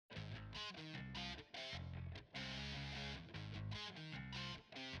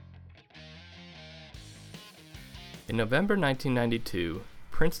In November 1992,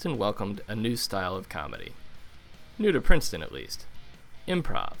 Princeton welcomed a new style of comedy. New to Princeton, at least.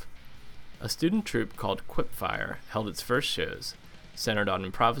 Improv. A student troupe called Quipfire held its first shows, centered on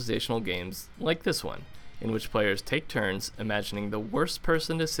improvisational games like this one, in which players take turns imagining the worst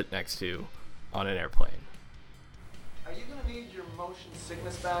person to sit next to on an airplane. Are you gonna need your motion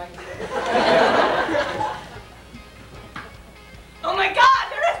sickness bag? Oh my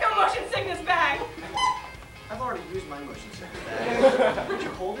God, there is no motion sickness bag! I've already used my motion sickness bag. Would you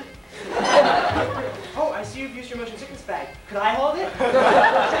hold it? Oh, I see you've used your motion sickness bag. Could I hold it?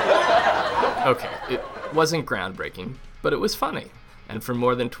 Okay, it wasn't groundbreaking, but it was funny. And for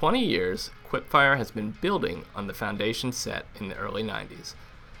more than 20 years, Quipfire has been building on the foundation set in the early 90s.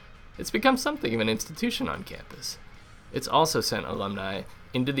 It's become something of an institution on campus. It's also sent alumni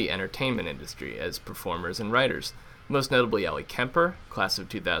into the entertainment industry as performers and writers, most notably Ellie Kemper, class of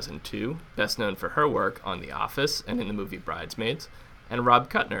 2002, best known for her work on The Office and in the movie Bridesmaids, and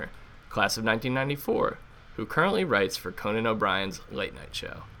Rob Kuttner, class of 1994, who currently writes for Conan O'Brien's Late Night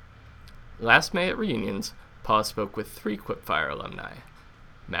Show. Last May at reunions, Paula spoke with 3 Quipfire alumni: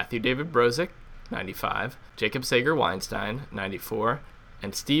 Matthew David Brozick, 95, Jacob Sager Weinstein, 94,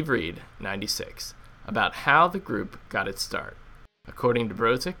 and Steve Reed, 96, about how the group got its start. According to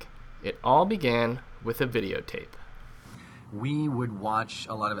Brozick, it all began with a videotape. We would watch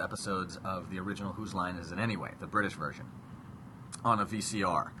a lot of episodes of the original Whose Line Is It Anyway, the British version, on a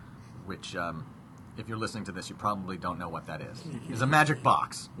VCR, which, if you're listening to this, you probably don't know what that is. It's a magic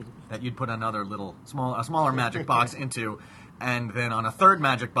box that you'd put another a smaller magic box into, and then on a third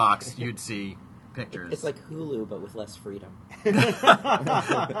magic box, you'd see pictures. It's like Hulu, but with less freedom.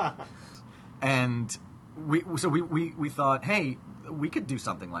 And we thought, hey, we could do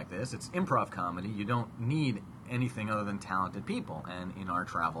something like this. It's improv comedy. You don't need anything other than talented people. And in our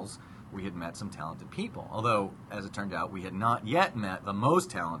travels, we had met some talented people. Although, as it turned out, we had not yet met the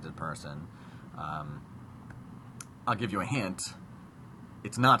most talented person. I'll give you a hint.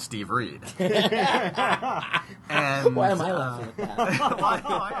 It's not Steve Reed. And, why am I laughing at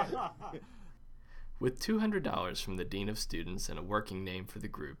that? With $200 from the Dean of Students and a working name for the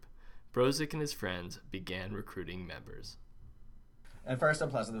group, Brozick and his friends began recruiting members. At Firestone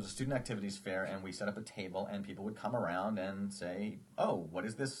Plaza, there was a student activities fair, and we set up a table, and people would come around and say, oh, what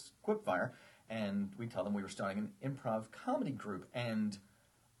is this Quipfire? And we'd tell them we were starting an improv comedy group, and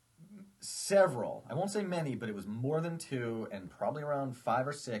several, I won't say many, but it was more than 2, and probably around 5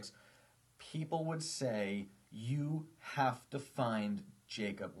 or 6, people would say, you have to find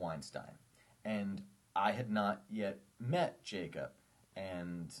Jacob Weinstein. And I had not yet met Jacob,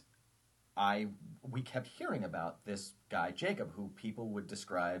 and we kept hearing about this guy, Jacob, who people would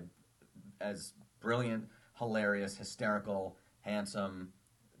describe as brilliant, hilarious, hysterical, handsome,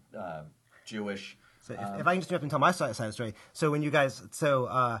 Jewish. So if I can just jump and tell my side of the story. So when you guys,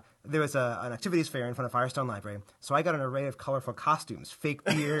 there was an activities fair in front of Firestone Library. So I got an array of colorful costumes, fake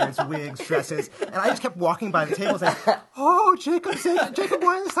beards, wigs, dresses, and I just kept walking by the tables and, oh, Jacob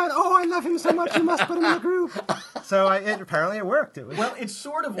Weinstein, oh, I love him so much, you must put him in the group. So apparently it worked. Well, it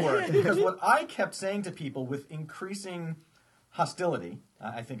sort of worked, because what I kept saying to people with increasing hostility,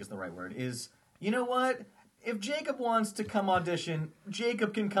 I think is the right word, is, you know what? If Jacob wants to come audition,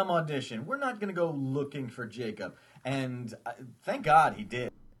 Jacob can come audition. We're not going to go looking for Jacob. And thank God he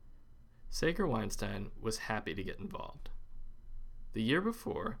did. Sager Weinstein was happy to get involved. The year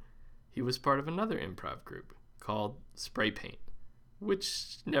before, he was part of another improv group called Spray Paint,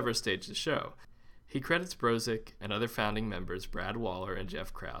 which never staged a show. He credits Brozick and other founding members Brad Waller and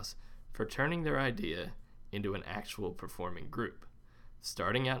Jeff Krause for turning their idea into an actual performing group,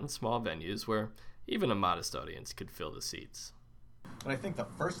 starting out in small venues where even a modest audience could fill the seats. But I think the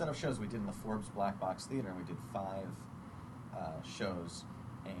first set of shows we did in the Forbes Black Box Theater, and we did 5 shows,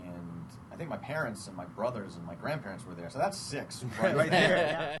 and I think my parents and my brothers and my grandparents were there, so that's 6 right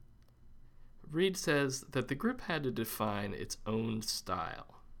there. Reed says that the group had to define its own style.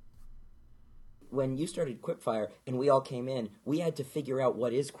 When you started Quipfire and we all came in, we had to figure out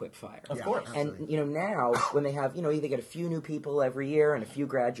what is Quipfire. Of course. And, now when they have, they get a few new people every year and a few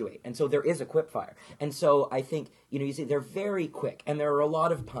graduate. And so there is a Quipfire. And so I think, you see, they're very quick and there are a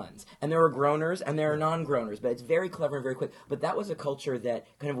lot of puns. And there are groaners and there are non-groaners. But it's very clever and very quick. But that was a culture that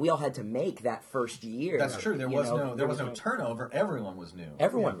kind of we all had to make that first year. That's true. There was no turnover. Everyone was new.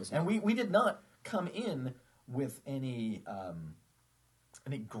 Everyone was new. And we did not come in with any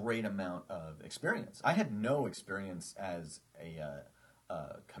great amount of experience. I had no experience as a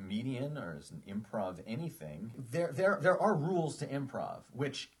comedian or as an improv anything. There are rules to improv,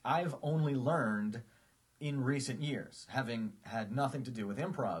 which I've only learned in recent years, having had nothing to do with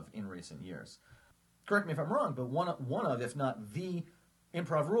improv in recent years. correct me if I'm wrong, but one of, if not the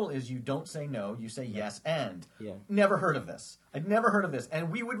improv rule is you don't say no, you say yes and. Yeah. Never heard of this. I'd never heard of this.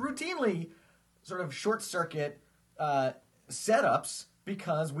 And we would routinely sort of short-circuit setups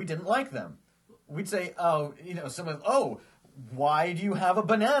because we didn't like them. We'd say, why do you have a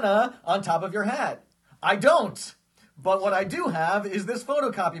banana on top of your hat? I don't. But what I do have is this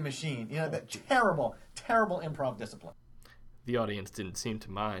photocopy machine. That terrible, terrible improv discipline. The audience didn't seem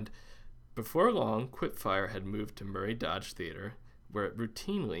to mind. Before long, Quipfire had moved to Murray Dodge Theater, where it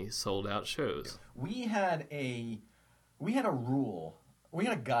routinely sold out shows. We had a rule. We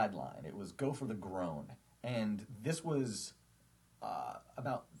had a guideline. It was go for the groan. And this was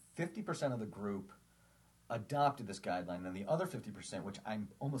about 50% of the group adopted this guideline, and the other 50%, which I'm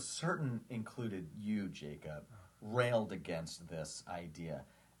almost certain included you, Jacob, railed against this idea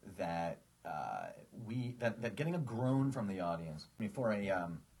that that getting a groan from the audience for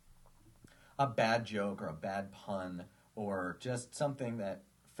a bad joke or a bad pun or just something that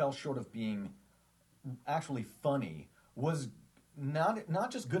fell short of being actually funny was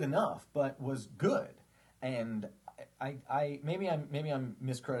not just good enough, but was good. And I maybe I'm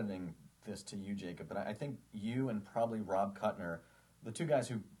miscrediting this to you, Jacob, but I think you and probably Rob Kuttner, the two guys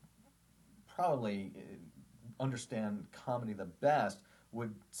who probably understand comedy the best,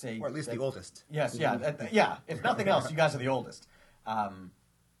 would say, or at least the oldest. Yes, yeah. If nothing else, you guys are the oldest.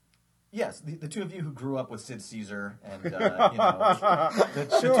 Yes, the two of you who grew up with Sid Caesar and the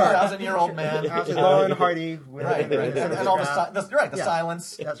 2,000-year-old man, Laurel and Hardy, right, and all the Yeah.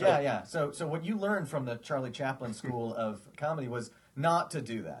 silence. That's yeah, right. yeah. So what you learned from the Charlie Chaplin School of Comedy was not to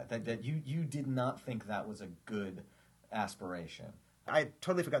do that. That you did not think that was a good aspiration. I had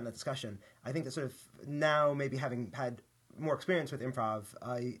totally forgotten that discussion. I think that sort of now, maybe having had more experience with improv,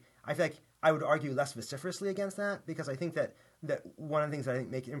 I feel like I would argue less vociferously against that, because I think that one of the things that I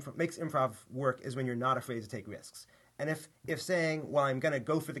think makes improv work is when you're not afraid to take risks. And if saying, well, I'm going to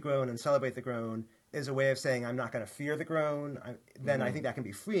go for the groan and celebrate the groan is a way of saying I'm not going to fear the groan, then I think that can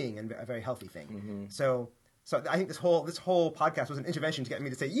be freeing and a very healthy thing. Mm-hmm. So I think this whole podcast was an intervention to get me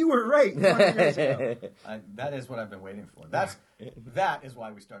to say, you were right 20 years ago. That is what I've been waiting for. That is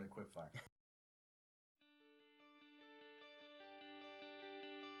why we started Quipfire.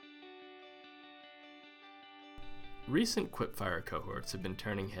 Recent Quipfire cohorts have been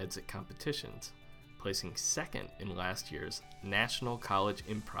turning heads at competitions, placing second in last year's National College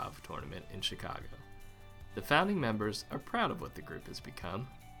Improv Tournament in Chicago. The founding members are proud of what the group has become.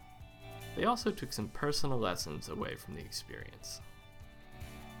 They also took some personal lessons away from the experience.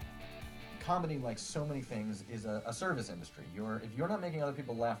 Comedy, like so many things, is a service industry. If you're not making other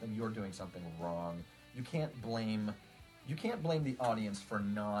people laugh, then you're doing something wrong. You can't blame the audience for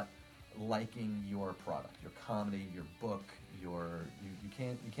not liking your product, your comedy, your book, you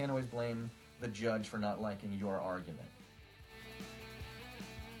can't always blame the judge for not liking your argument.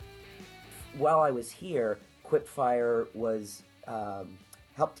 While I was here, Quipfire was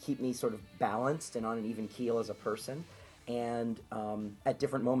helped keep me sort of balanced and on an even keel as a person. And at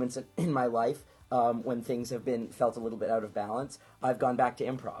different moments in my life, when things have been felt a little bit out of balance, I've gone back to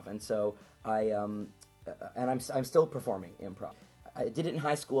improv, and so I'm still performing improv. I did it in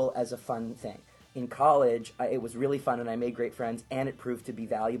high school as a fun thing. In college, it was really fun, and I made great friends, and it proved to be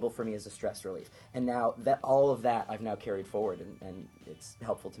valuable for me as a stress relief. And now all of that I've now carried forward, and it's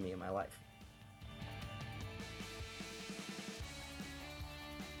helpful to me in my life.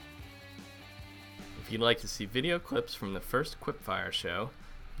 If you'd like to see video clips from the first Quipfire show,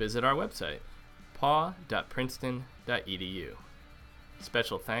 visit our website, paw.princeton.edu.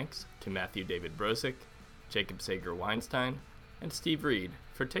 Special thanks to Matthew David Brozick, Jacob Sager-Weinstein, and Steve Reed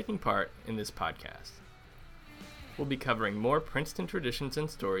for taking part in this podcast. We'll be covering more Princeton traditions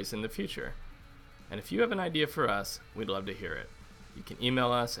and stories in the future. And if you have an idea for us, we'd love to hear it. You can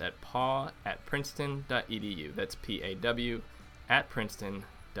email us at paw@princeton.edu. That's PAW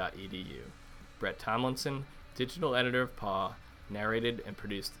 @princeton.edu. Brett Tomlinson, digital editor of Paw, narrated and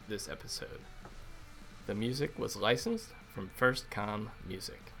produced this episode. The music was licensed from First Com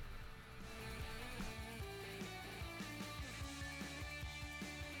Music.